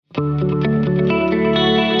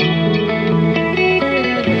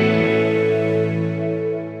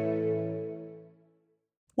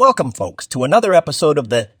Welcome, folks, to another episode of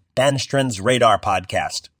the Dance Trends Radar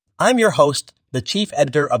podcast. I'm your host, the chief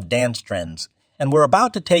editor of Dance Trends, and we're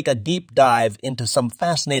about to take a deep dive into some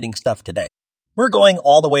fascinating stuff today. We're going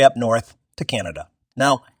all the way up north to Canada.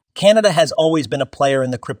 Now, Canada has always been a player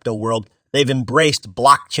in the crypto world. They've embraced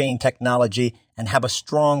blockchain technology and have a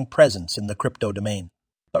strong presence in the crypto domain.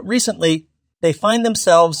 But recently, they find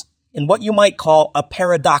themselves in what you might call a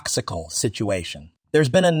paradoxical situation. There's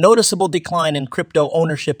been a noticeable decline in crypto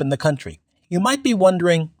ownership in the country. You might be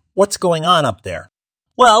wondering, what's going on up there?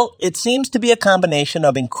 Well, it seems to be a combination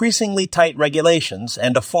of increasingly tight regulations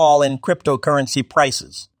and a fall in cryptocurrency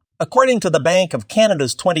prices. According to the Bank of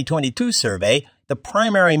Canada's 2022 survey, the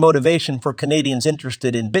primary motivation for Canadians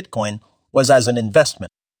interested in Bitcoin was as an investment.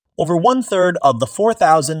 Over one-third of the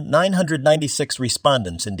 4,996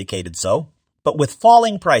 respondents indicated so, but with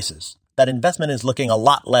falling prices, that investment is looking a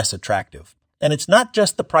lot less attractive. And it's not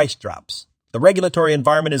just the price drops. The regulatory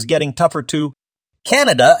environment is getting tougher too.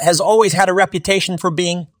 Canada has always had a reputation for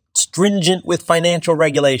being stringent with financial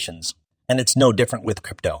regulations, and it's no different with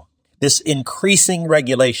crypto. This increasing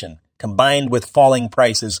regulation, combined with falling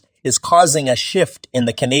prices, is causing a shift in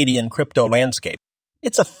the Canadian crypto landscape.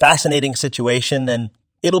 It's a fascinating situation, and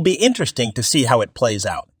it'll be interesting to see how it plays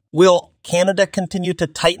out. Will Canada continue to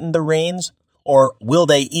tighten the reins, or will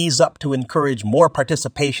they ease up to encourage more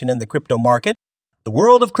participation in the crypto market? The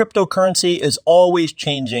world of cryptocurrency is always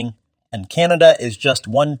changing, and Canada is just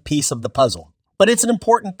one piece of the puzzle. But it's an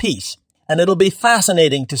important piece, and it'll be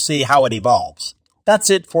fascinating to see how it evolves.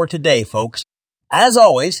 That's it for today, folks. As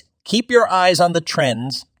always, keep your eyes on the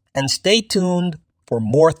trends and stay tuned for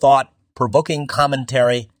more thought-provoking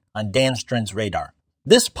commentary on Dance Trends Radar.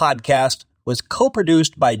 This podcast was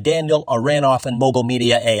co-produced by Daniel Aranoff and Mobile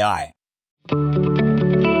Media AI.